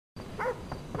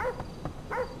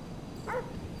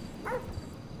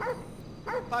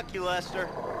Fuck you, Lester.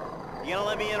 You gonna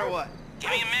let me in or what?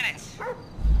 Give me a minute.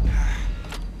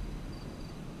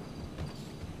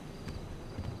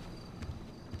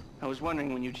 I was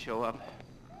wondering when you'd show up.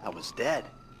 I was dead.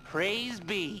 Praise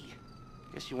be.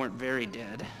 Guess you weren't very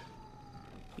dead.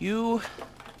 You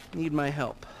need my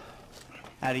help.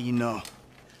 How do you know?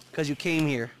 Because you came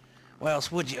here. Why else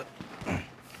would you? I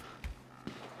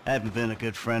haven't been a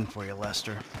good friend for you,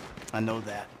 Lester. I know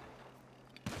that.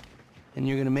 And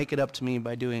you're gonna make it up to me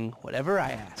by doing whatever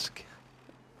I ask.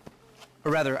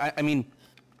 Or rather, I mean,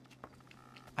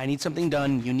 I need something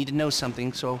done, you need to know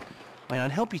something, so why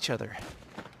not help each other?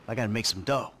 I gotta make some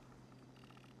dough.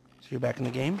 So you're back in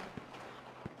the game?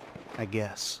 I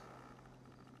guess.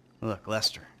 Look,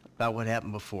 Lester, about what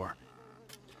happened before.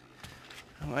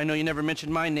 Oh, I know you never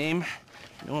mentioned my name.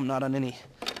 I know I'm not on any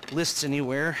lists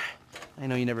anywhere. I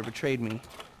know you never betrayed me.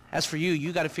 As for you,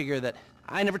 you gotta figure that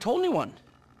I never told anyone.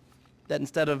 That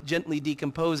instead of gently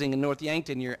decomposing in North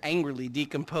Yankton, you're angrily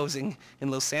decomposing in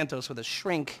Los Santos with a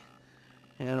shrink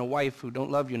and a wife who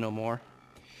don't love you no more.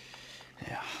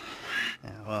 Yeah,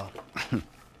 well,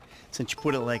 since you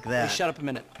put it like that... Hey, shut up a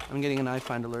minute. I'm getting an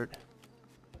iFind alert.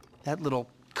 That little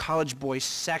college boy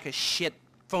sack of shit,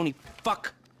 phony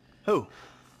fuck. Who?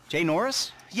 Jay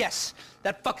Norris? Yes,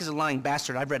 that fuck is a lying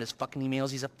bastard. I've read his fucking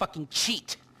emails. He's a fucking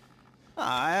cheat.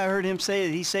 I heard him say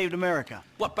that he saved America.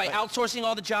 What, by outsourcing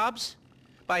all the jobs?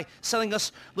 By selling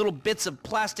us little bits of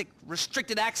plastic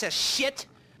restricted access shit?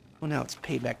 Well, now it's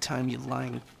payback time, you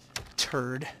lying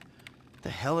turd. The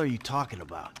hell are you talking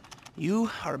about? You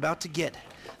are about to get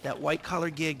that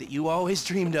white-collar gig that you always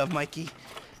dreamed of, Mikey.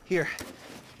 Here,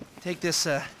 take this,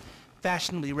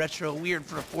 fashionably retro weird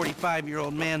for a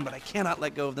 45-year-old man, but I cannot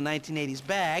let go of the 1980s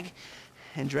bag,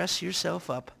 and dress yourself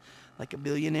up like a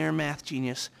billionaire math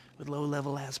genius with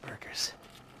low-level Asperger's.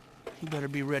 You better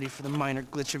be ready for the minor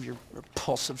glitch of your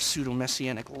repulsive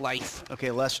pseudo-messianic life.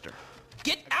 Okay, Lester.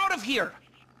 Get out of here!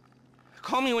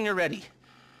 Call me when you're ready.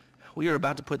 We are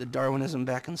about to put the Darwinism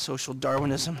back in social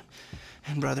Darwinism,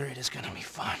 and brother, it is gonna be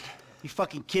fun. You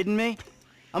fucking kidding me?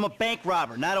 I'm a bank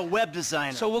robber, not a web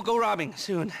designer. So we'll go robbing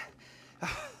soon.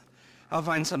 I'll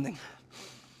find something.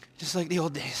 Just like the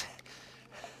old days.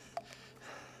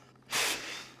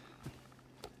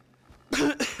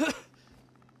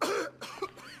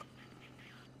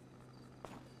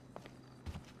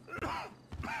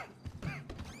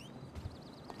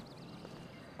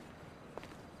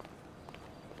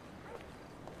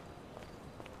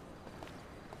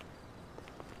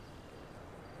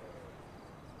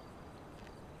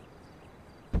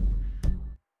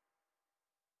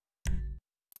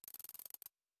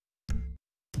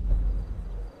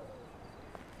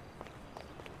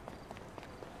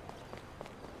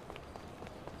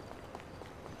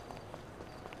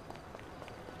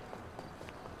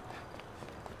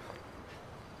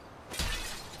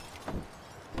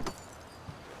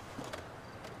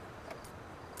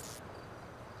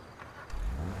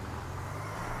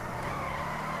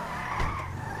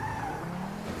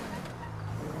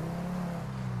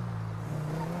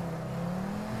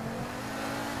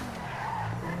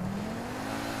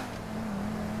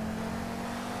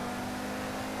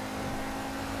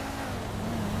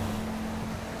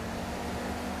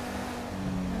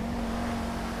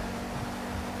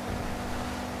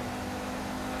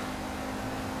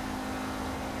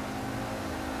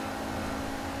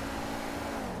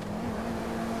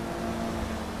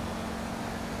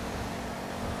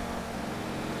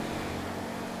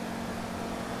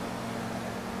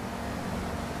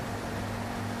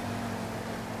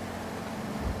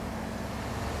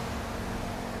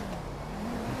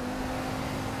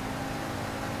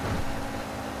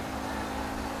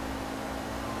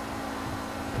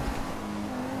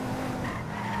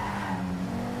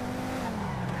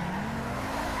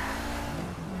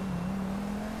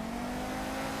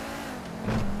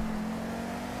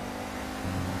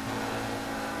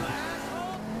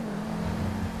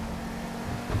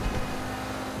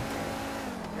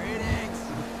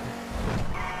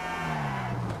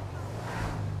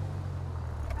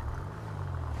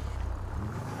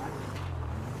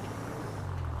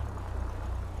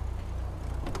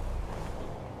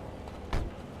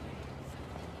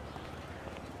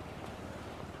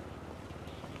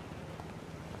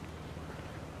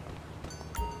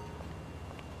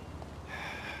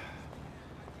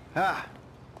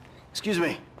 Excuse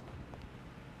me.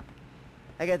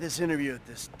 I got this interview at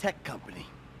this tech company.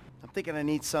 I'm thinking I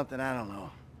need something, I don't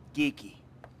know, geeky,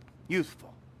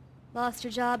 youthful. Lost your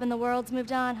job and the world's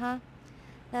moved on, huh?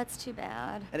 That's too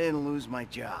bad. I didn't lose my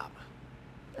job.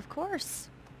 Of course.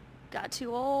 Got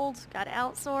too old, got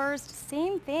outsourced.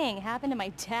 Same thing happened to my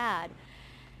dad.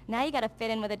 Now you gotta fit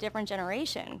in with a different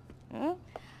generation. Hmm?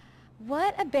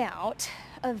 What about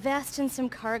a vest and some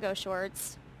cargo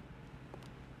shorts?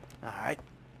 All right.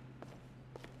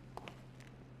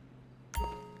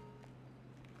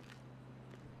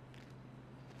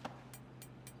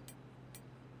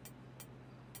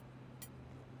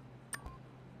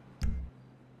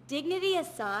 Dignity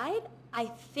aside, I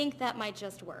think that might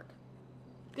just work.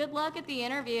 Good luck at the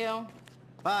interview.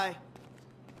 Bye.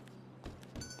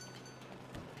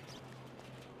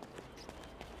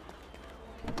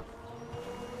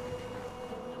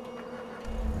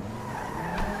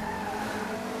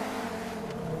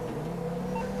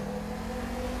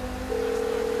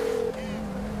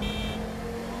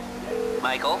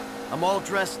 Michael? I'm all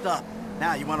dressed up.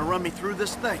 Now, you want to run me through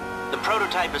this thing? The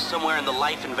prototype is somewhere in the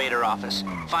Life Invader office.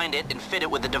 Find it and fit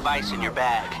it with the device in your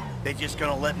bag. They just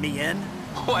gonna let me in?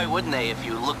 Why wouldn't they if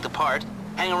you look the part?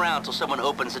 Hang around till someone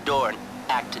opens the door and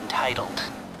act entitled.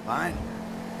 Fine.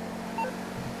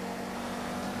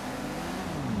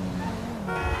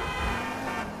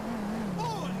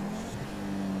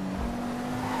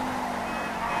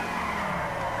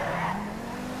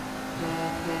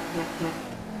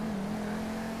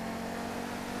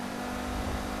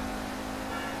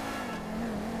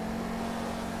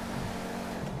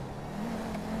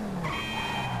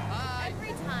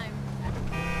 Every time.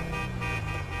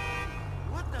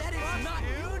 What the fuck,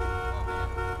 dude?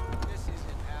 This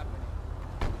isn't happening.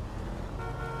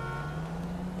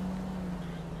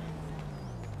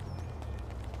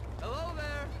 Hello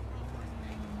there.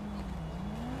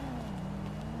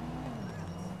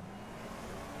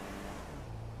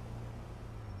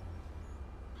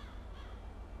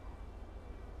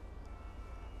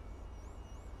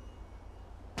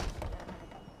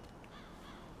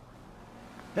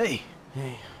 Hey.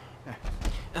 Hey.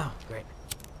 Oh, great.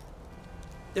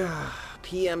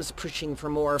 PM's pushing for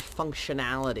more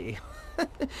functionality.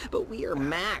 But we are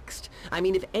maxed. I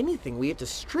mean, if anything, we have to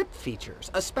strip features,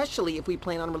 especially if we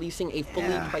plan on releasing a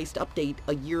fully priced update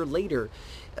a year later.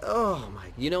 Oh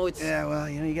my, it's... Yeah, well,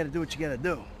 you gotta do what you gotta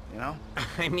do, you know?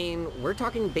 I mean, we're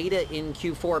talking beta in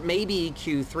Q4, maybe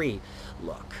Q3.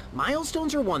 Look,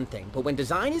 milestones are one thing, but when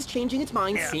design is changing its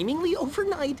mind seemingly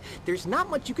overnight, there's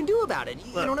not much you can do about it.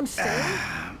 You know what I'm saying?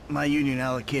 My union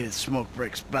allocated smoke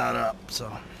break's about up,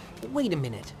 so... Wait a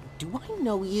minute. Do I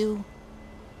know you?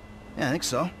 Yeah, I think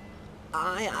so.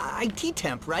 IT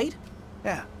temp, right?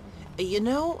 Yeah. You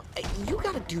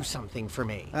gotta do something for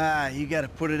me. You gotta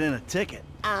put it in a ticket.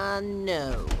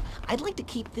 No. I'd like to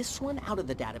keep this one out of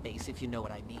the database, if you know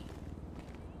what I mean.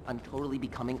 I'm totally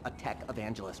becoming a tech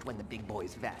evangelist when the big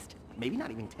boys vest. Maybe not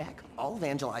even tech. I'll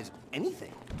evangelize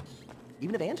anything.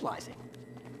 Even evangelizing.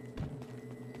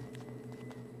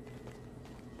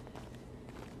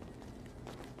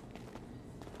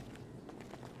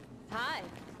 Hi.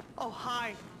 Oh,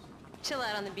 hi. Chill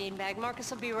out on the beanbag. Marcus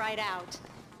will be right out.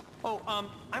 Oh, I'm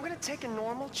gonna take a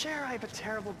normal chair. I have a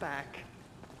terrible back.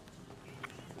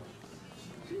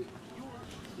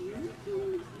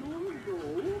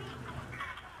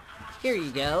 Here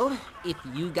you go. If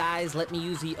you guys let me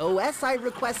use the OS I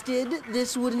requested,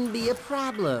 this wouldn't be a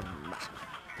problem.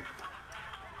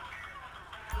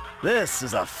 This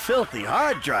is a filthy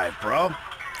hard drive, bro.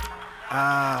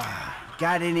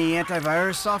 Got any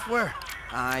antivirus software?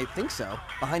 I think so.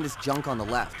 Behind this junk on the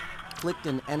left. Clicked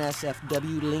an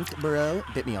NSFW link, bro.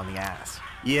 Bit me on the ass.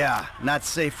 Yeah, not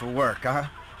safe for work, huh?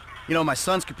 My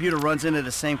son's computer runs into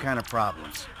the same kind of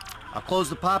problems. I'll close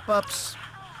the pop-ups,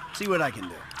 see what I can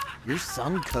do. Your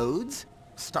son codes?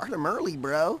 Start him early,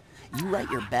 bro. You write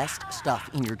your best stuff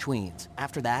in your tweens.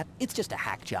 After that, it's just a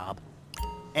hack job.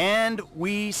 And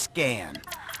we scan.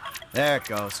 There it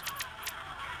goes.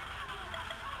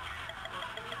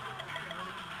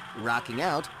 Rocking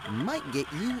out might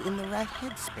get you in the right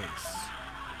headspace.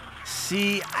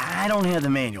 See, I don't have the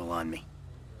manual on me.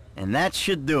 And that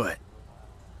should do it.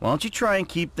 Why don't you try and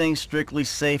keep things strictly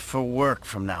safe for work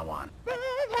from now on?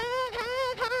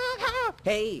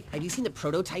 Hey, have you seen the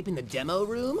prototype in the demo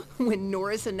room? When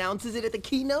Norris announces it at the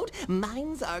keynote,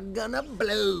 minds are gonna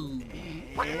blow.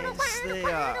 Yes, they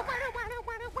are.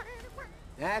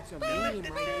 That's a meme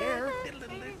right there.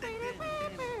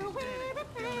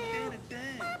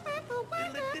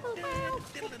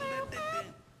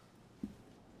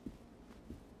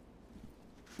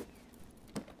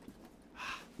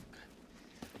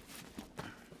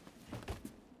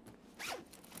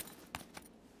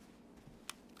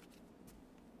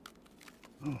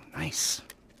 Oh, nice.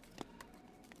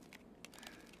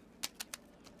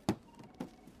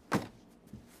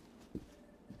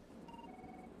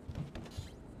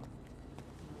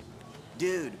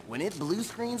 Dude, when it blue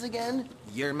screens again,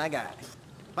 you're my guy.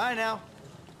 Bye now.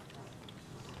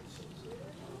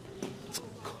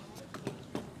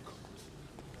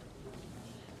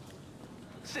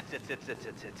 Sit.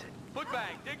 Foot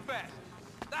bang, dig fast.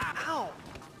 Stop! Ow!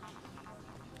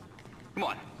 Come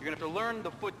on, you're gonna have to learn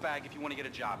the foot bag if you want to get a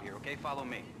job here, okay? Follow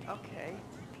me. Okay.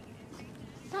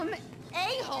 Some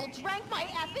a-hole drank my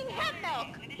effing hemp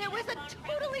milk! There was a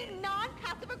totally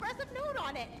non-passive-aggressive note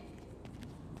on it!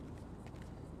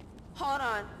 Hold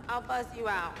on, I'll buzz you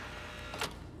out.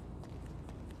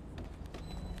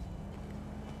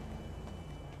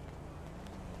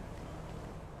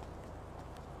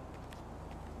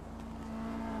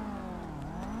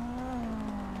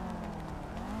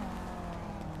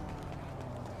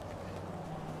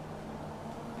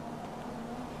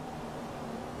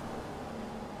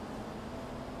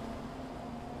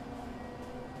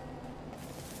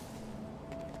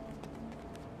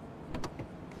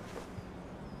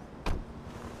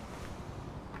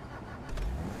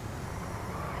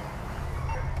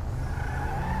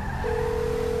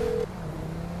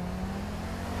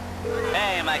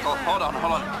 Hey, Michael, hold on.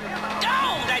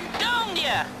 I domed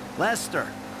ya! Lester,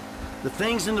 the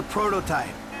thing's in the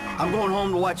prototype. I'm going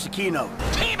home to watch the keynote.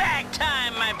 Teabag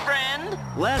time, my friend!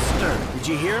 Lester, did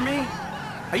you hear me?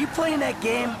 Are you playing that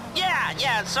game?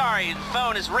 Yeah, sorry, the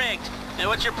phone is rigged. Hey,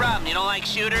 what's your problem? You don't like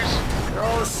shooters? They're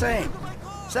all the same.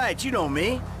 Besides, you know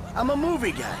me. I'm a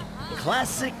movie guy.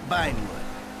 Classic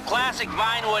Vinewood. Classic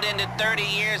Vinewood ended 30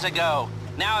 years ago.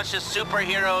 Now it's just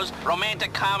superheroes,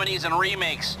 romantic comedies, and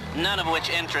remakes, none of which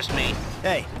interest me.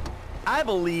 Hey, I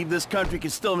believe this country can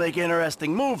still make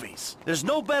interesting movies. There's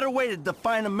no better way to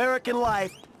define American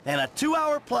life than a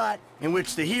 2-hour plot in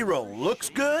which the hero looks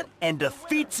good and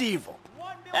defeats evil.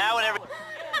 Whatever.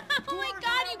 Oh my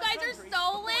god, you guys are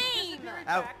so lame!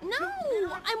 Ow. No,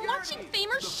 I'm watching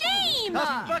Fame or Shame!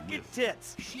 Tough bucket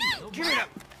tits. Give it up.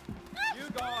 You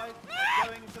guys are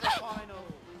going to the final.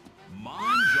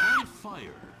 Mine's on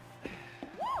fire.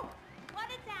 Woo! What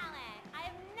a talent!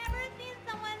 I've never seen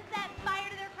someone set fire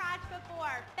to their crotch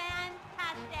before.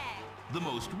 Fantastic! The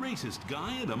most racist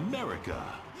guy in America.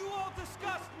 You all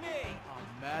disgust me!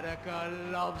 America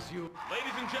loves you.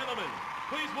 Ladies and gentlemen,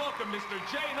 please welcome Mr.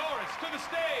 Jay Norris to the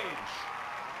stage.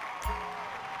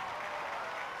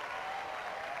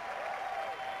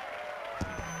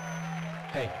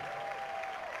 Hey,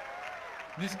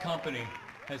 this company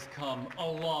has come a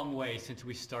long way since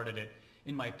we started it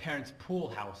in my parents' pool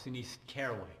house in East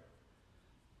Caraway.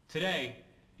 Today,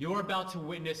 you're about to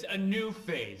witness a new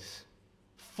phase.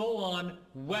 Full-on,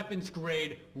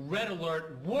 weapons-grade, red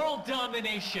alert, world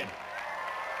domination!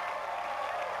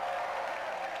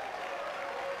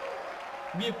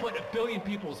 We have put 1 billion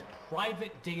people's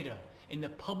private data in the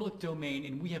public domain,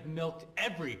 and we have milked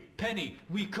every penny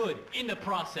we could in the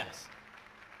process.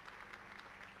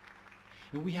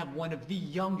 And we have one of the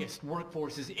youngest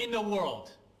workforces in the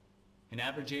world. An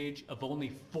average age of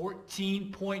only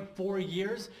 14.4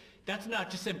 years. That's not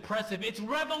just impressive, it's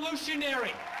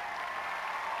revolutionary!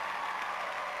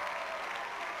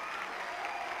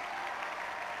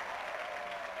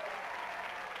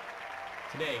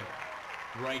 Today,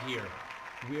 right here,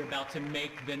 we're about to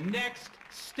make the next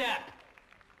step.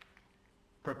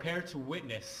 Prepare to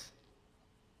witness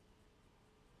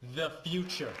the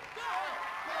future.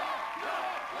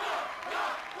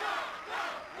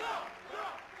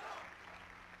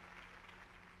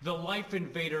 The Life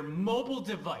Invader mobile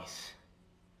device.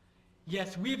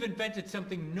 Yes, we've invented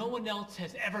something no one else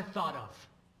has ever thought of.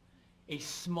 A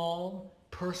small,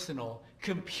 personal,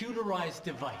 computerized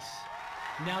device.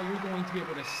 Now you're going to be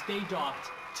able to stay docked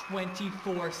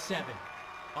 24/7.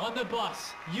 On the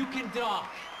bus, you can dock.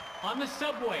 On the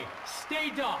subway, stay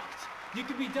docked. You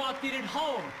can be docked in at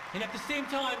home, and at the same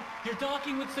time, you're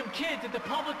docking with some kids at the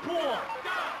public pool.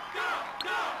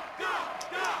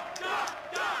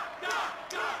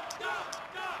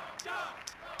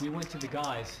 We went to the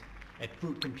guys at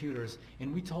Fruit Computers,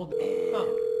 and we told them...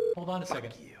 Oh, hold on a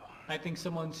second. You. I think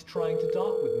someone's trying to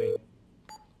dock with me.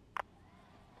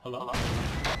 Hello?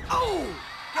 Oh!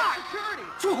 God! Security!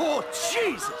 Oh,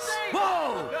 Jesus!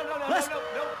 Whoa!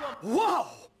 No. Whoa!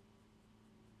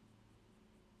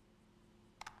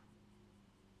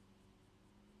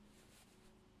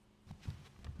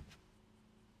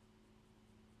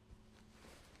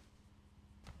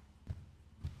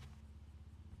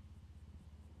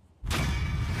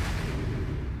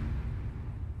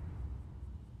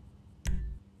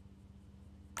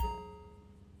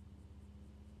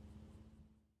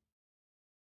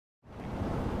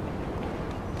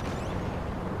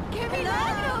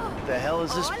 What the hell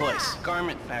is this place?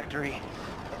 Garment factory.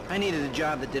 I needed a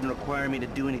job that didn't require me to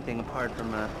do anything apart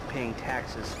from paying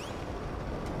taxes.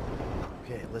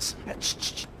 Okay, listen.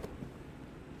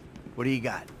 What do you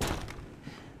got?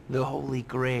 The Holy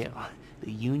Grail.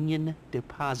 the Union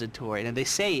Depository. And they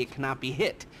say it cannot be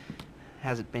hit.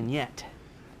 Hasn't been yet.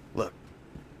 Look,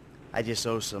 I just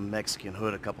owe some Mexican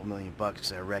hood a couple $1,000,000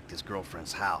 because I wrecked his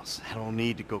girlfriend's house. I don't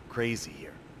need to go crazy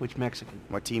here. Which Mexican?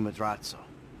 Martín Madrazo.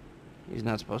 He's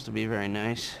not supposed to be very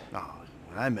nice. Oh,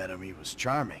 when I met him, he was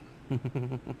charming. So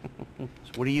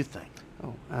what do you think?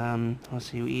 Oh, let's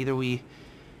see. Either we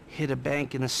hit a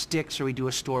bank in the sticks or we do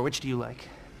a store. Which do you like?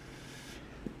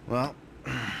 Well,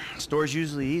 store's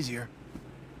usually easier.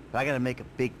 But I gotta make a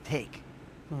big take.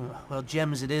 Well,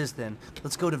 gems it is then.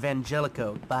 Let's go to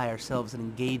Vangelico, buy ourselves an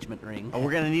engagement ring. Oh,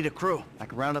 we're gonna need a crew. I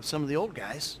can round up some of the old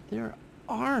guys. There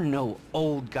are no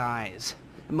old guys.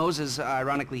 Moses,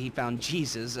 ironically, he found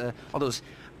Jesus. All those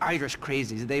Irish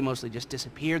crazies, they mostly just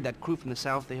disappeared. That crew from the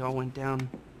south, they all went down.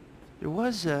 There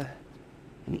was an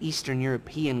Eastern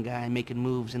European guy making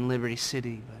moves in Liberty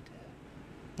City,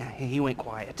 but he went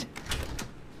quiet.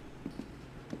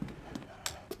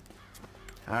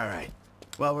 All right.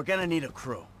 Well, we're gonna need a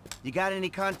crew. You got any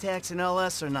contacts in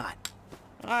LS or not?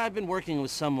 I've been working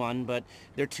with someone, but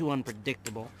they're too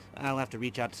unpredictable. I'll have to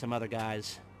reach out to some other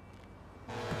guys.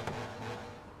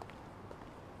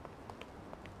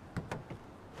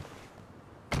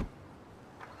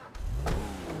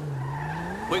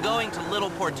 We're going to Little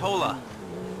Portola.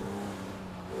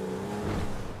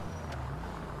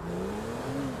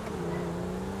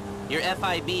 Your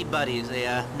FIB buddies,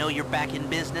 they know you're back in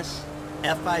business?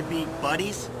 FIB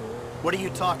buddies? What are you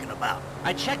talking about?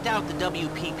 I checked out the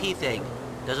WPP thing.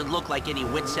 Doesn't look like any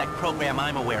WITSEC program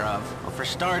I'm aware of. Well, for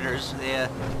starters, they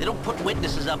don't put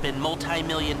witnesses up in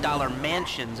multi-million-dollar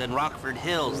mansions in Rockford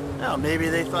Hills. Well, maybe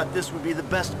they thought this would be the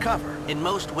best cover. And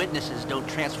most witnesses don't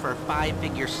transfer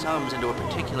five-figure sums into a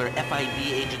particular FIB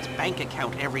agent's bank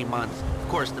account every month. Of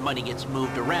course, the money gets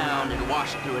moved around and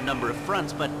washed through a number of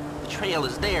fronts, but the trail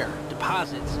is there.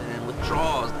 Deposits and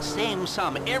withdrawals, the same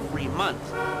sum every month.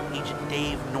 Agent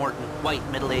Dave Norton, white,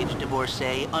 middle-aged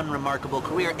divorcee, unremarkable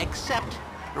career, except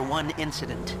for one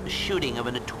incident, the shooting of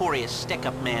a notorious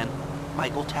stick-up man,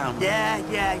 Michael Townley.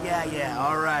 Yeah,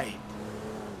 all right.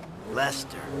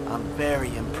 Lester, I'm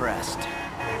very impressed.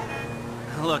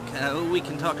 Look, we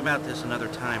can talk about this another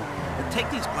time. Take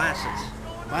these glasses.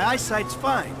 My eyesight's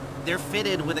fine. They're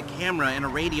fitted with a camera and a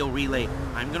radio relay.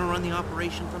 I'm gonna run the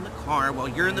operation from the car while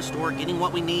you're in the store getting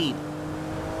what we need.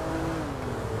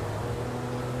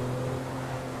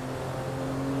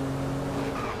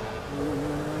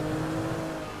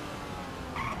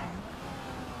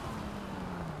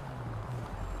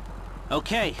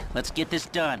 Okay, let's get this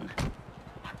done.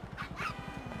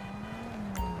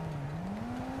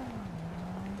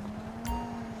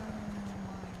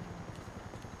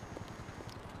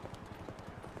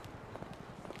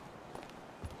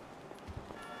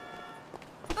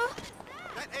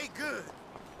 That ain't good.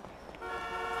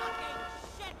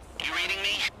 You reading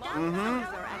me?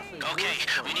 Mm-hmm. Okay,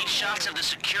 we need shots of the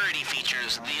security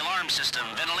features, the alarm system,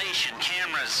 ventilation,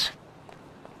 cameras.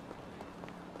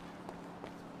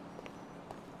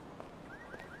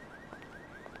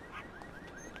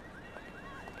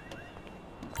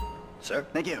 Sir,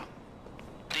 thank you.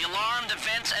 The alarm, the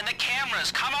vents, and the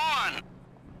cameras, come on!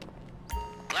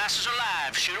 Glasses are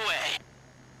live, shoot away.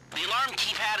 The alarm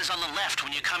keypad is on the left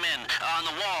when you come in, on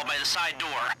the wall by the side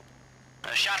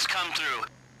door. Shots come through.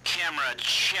 Camera,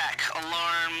 check.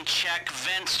 Alarm, check.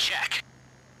 Vents, check.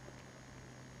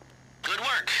 Good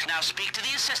work. Now speak to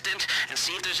the assistant and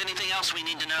see if there's anything else we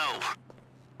need to know.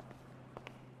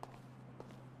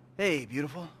 Hey,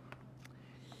 beautiful.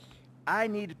 I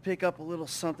need to pick up a little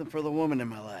something for the woman in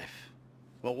my life.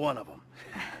 Well, one of them.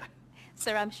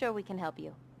 Sir, I'm sure we can help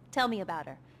you. Tell me about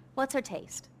her. What's her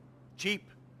taste? Cheap.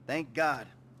 Thank God.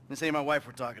 This ain't my wife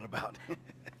we're talking about.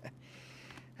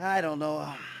 I don't know.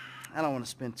 I don't want to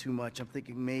spend too much. I'm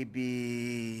thinking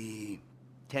maybe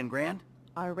 10 grand?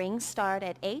 Our rings start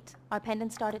at 8, our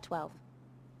pendants start at 12.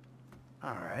 All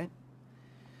right.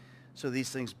 So these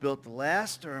things built to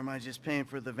last, or am I just paying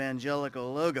for the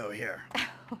Vangelico logo here?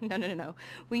 No.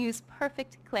 We use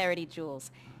perfect clarity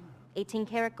jewels. 18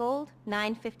 karat gold,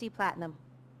 950 platinum.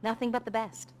 Nothing but the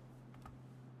best.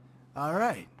 All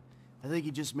right. I think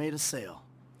you just made a sale.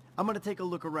 I'm gonna take a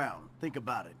look around, think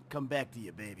about it, come back to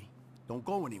you, baby. Don't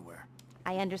go anywhere.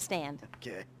 I understand.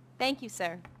 Okay. Thank you,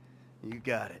 sir. You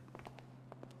got it.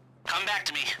 Come back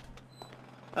to me.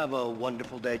 Have a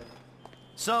wonderful day.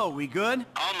 So, we good?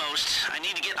 Almost. I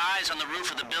need to get eyes on the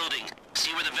roof of the building.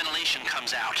 See where the ventilation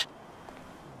comes out.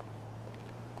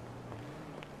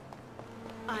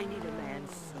 I need a man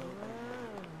so bad.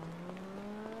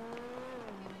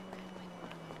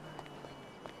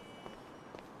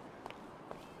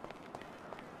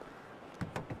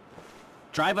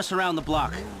 Drive us around the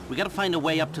block. We gotta find a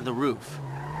way up to the roof.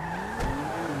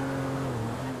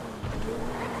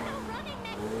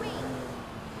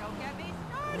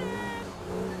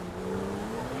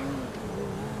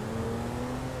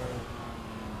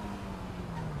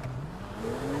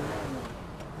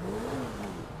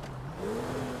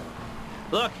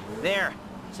 Look, there.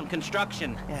 Some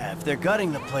construction. Yeah, if they're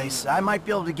gutting the place, I might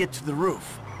be able to get to the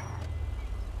roof.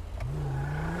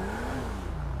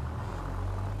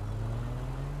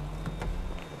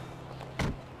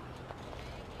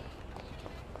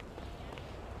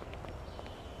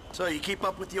 So, you keep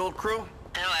up with the old crew?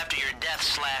 Well, after your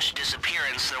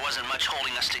death/disappearance, there wasn't much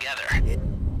holding us together.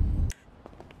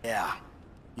 Yeah.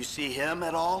 You see him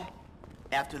at all?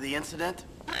 After the incident?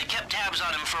 I kept tabs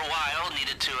on him for a while,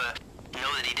 needed to,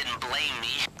 know that he didn't blame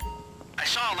me. I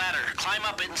saw a ladder. Climb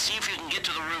up it and see if you can get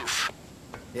to the roof.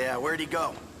 Yeah, where'd he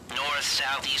go? North,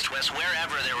 south, east, west,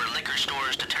 wherever there were liquor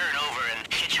stores to turn over and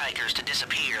hitchhikers to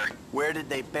disappear. Where did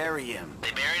they bury him?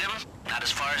 They buried him? Not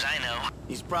as far as I know.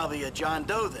 He's probably a John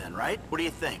Doe then, right? What do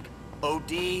you think?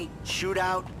 OD,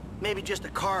 shootout, maybe just a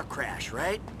car crash,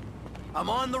 right? I'm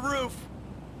on the roof.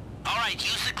 All right,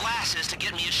 use the glasses to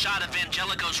get me a shot of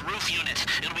Angelico's roof unit.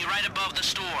 It'll be right above the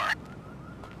store.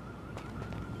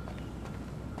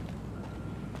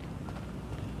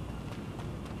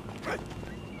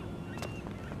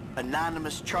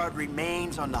 Anonymous charred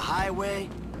remains on the highway.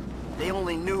 They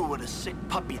only knew what a sick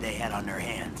puppy they had on their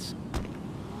hands.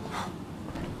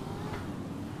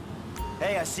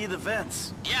 Hey, I see the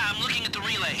vents. Yeah, I'm looking at the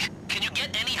relay. Can you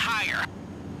get any higher?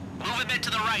 Move a bit to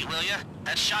the right, will ya?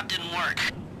 That shot didn't work.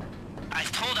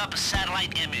 I've pulled up a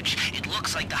satellite image. It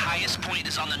looks like the highest point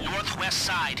is on the northwest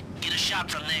side. Get a shot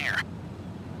from there.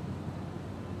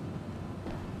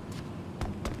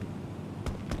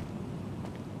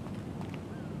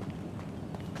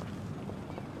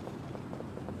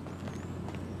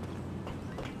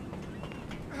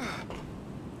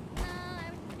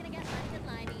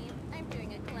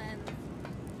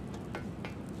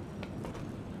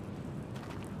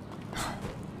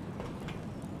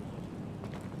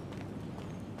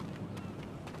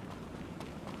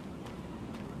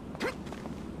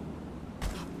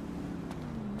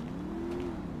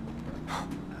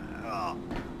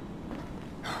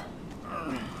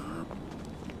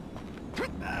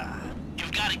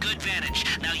 You've got a good vantage.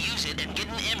 Now use it and get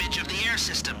an image of the air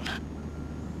system.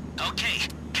 Okay,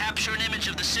 capture an image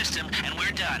of the system and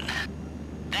we're done.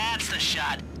 That's the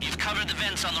shot. You've covered the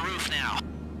vents on the roof now.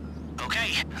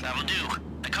 Okay, that'll do.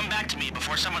 Now come back to me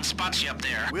before someone spots you up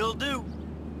there. Will do.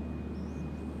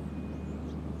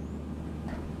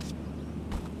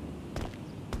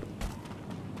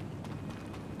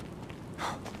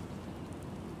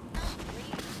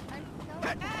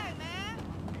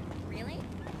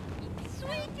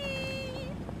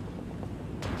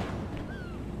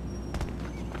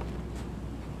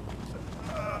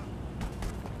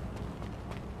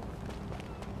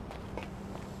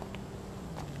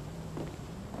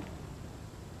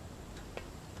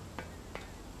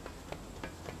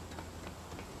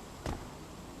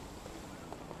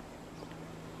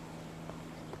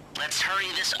 Let's hurry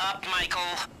this up, Michael.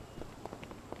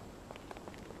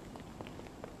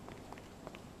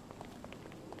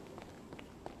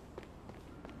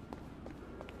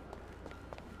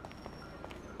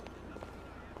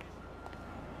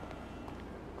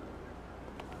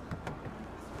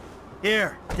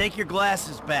 Here, take your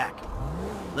glasses back.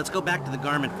 Let's go back to the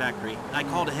garment factory. I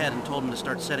called ahead and told him to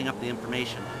start setting up the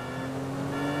information.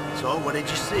 So, what did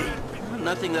you see?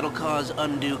 Nothing that'll cause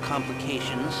undue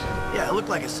complications. Yeah, it looked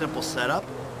like a simple setup.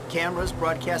 Cameras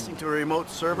broadcasting to a remote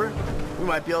server. We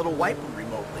might be able to wipe them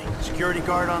remotely. Security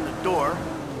guard on the door.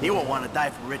 He won't want to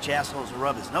die for rich assholes who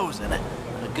rub his nose in it.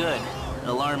 Good.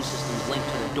 Alarm system's linked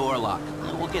to the door lock.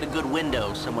 We'll get a good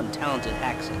window. Someone talented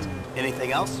hacks it.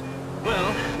 Anything else?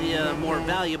 Well, the more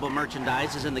valuable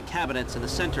merchandise is in the cabinets in the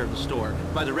center of the store,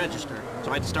 by the register,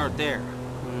 so I'd start there.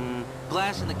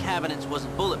 Glass in the cabinets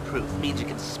wasn't bulletproof. Means you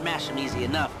can smash them easy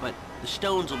enough, but the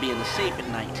stones will be in the safe at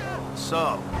night.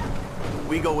 So,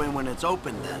 we go in when it's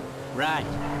open then? Right.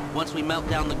 Once we melt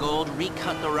down the gold,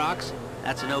 recut the rocks,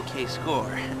 that's an okay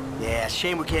score. Yeah,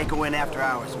 shame we can't go in after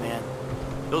hours, man.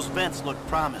 Those vents look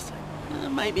promising.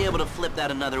 Might be able to flip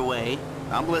that another way.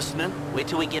 I'm listening. Wait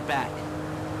till we get back.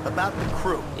 About the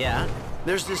crew. Yeah?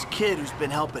 There's this kid who's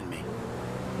been helping me.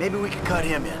 Maybe we could cut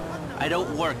him in. I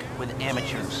don't work with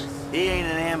amateurs. He ain't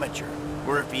an amateur.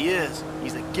 Or if he is,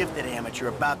 he's a gifted amateur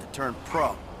about to turn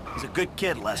pro. He's a good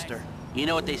kid, Lester. You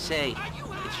know what they say.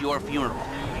 It's your funeral.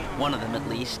 One of them, at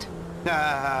least.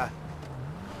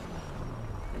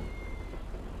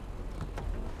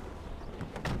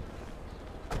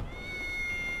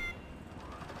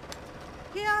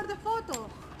 are the photo?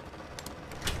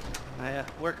 My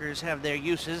workers have their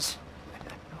uses.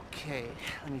 Okay,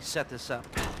 let me set this up.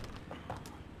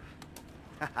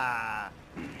 Haha.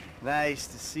 Nice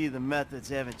to see the methods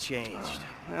haven't changed.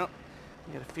 Well,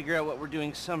 we gotta figure out what we're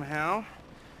doing somehow.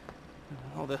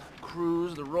 All the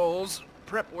crews, the rolls,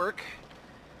 prep work.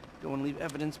 Don't want to leave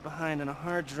evidence behind on a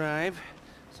hard drive.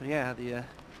 So yeah, the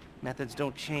methods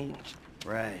don't change.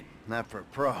 Right, not for a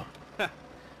pro.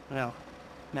 Well,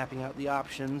 mapping out the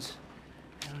options,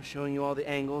 showing you all the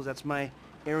angles, that's my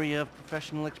area of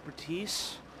professional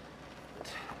expertise.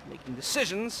 But making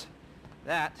decisions,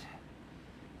 that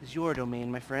is your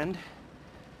domain, my friend.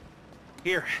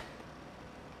 Here.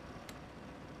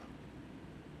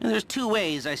 And there's two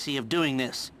ways I see of doing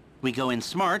this. We go in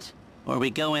smart, or we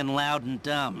go in loud and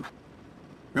dumb.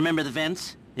 Remember the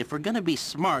vents? If we're gonna be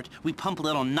smart, we pump a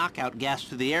little knockout gas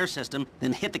through the air system,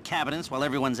 then hit the cabinets while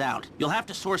everyone's out. You'll have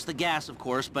to source the gas, of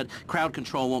course, but crowd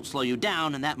control won't slow you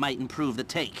down, and that might improve the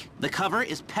take. The cover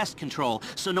is pest control,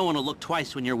 so no one will look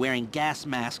twice when you're wearing gas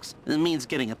masks. It means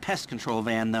getting a pest control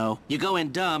van, though. You go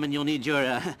in dumb, and you'll need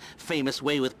your, famous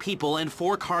way with people and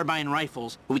 4 carbine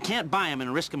rifles. We can't buy them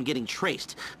and risk them getting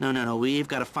traced. No, we've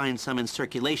got to find some in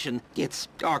circulation. It's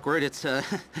awkward, it's,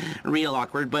 real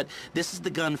awkward, but this is the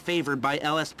gun favored by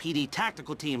LSPD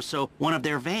tactical teams, so one of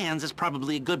their vans is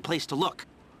probably a good place to look.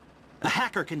 A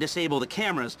hacker can disable the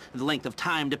cameras. The length of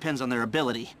time depends on their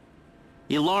ability.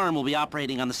 The alarm will be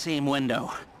operating on the same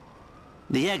window.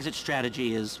 The exit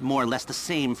strategy is more or less the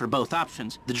same for both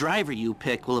options. The driver you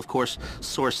pick will, of course,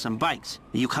 source some bikes.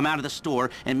 You come out of the store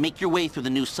and make your way through the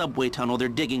new subway tunnel they're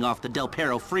digging off the Del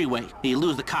Perro freeway. You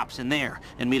lose the cops in there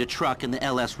and meet a truck in the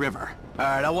LS River. All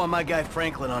right, I want my guy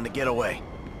Franklin on the getaway.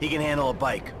 He can handle a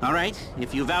bike. All right,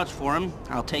 if you vouch for him,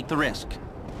 I'll take the risk.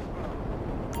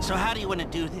 So how do you want to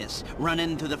do this? Run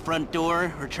in through the front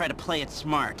door, or try to play it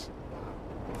smart?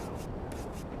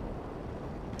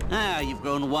 You've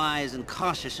grown wise and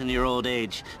cautious in your old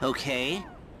age. Okay.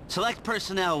 Select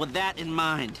personnel with that in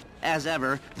mind. As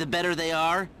ever, the better they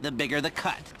are, the bigger the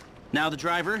cut. Now the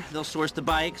driver, they'll source the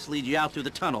bikes, lead you out through the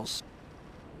tunnels.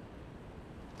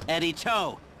 Eddie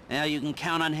Toe. Now you can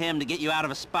count on him to get you out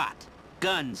of a spot.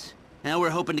 Guns. Now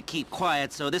we're hoping to keep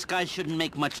quiet, so this guy shouldn't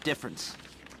make much difference.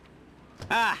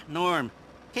 Norm.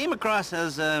 Came across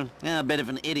as a bit of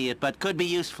an idiot, but could be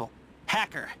useful.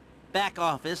 Hacker. Back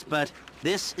office, but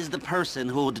this is the person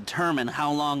who will determine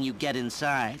how long you get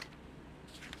inside.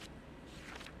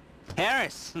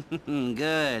 Harris.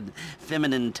 Good.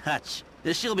 Feminine touch.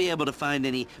 She'll be able to find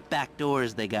any back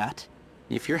doors they got.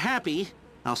 If you're happy,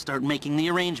 I'll start making the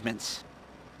arrangements.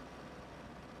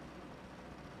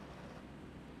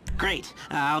 Great.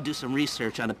 I'll do some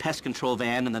research on the pest control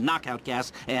van and the knockout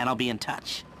gas, and I'll be in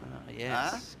touch. Oh,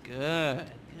 yes. Good.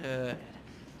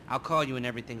 I'll call you when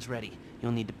everything's ready.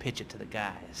 You'll need to pitch it to the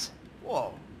guys.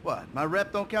 Whoa, what? My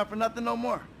rep don't count for nothing no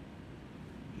more?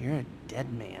 You're a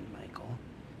dead man, Michael.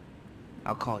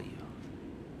 I'll call you.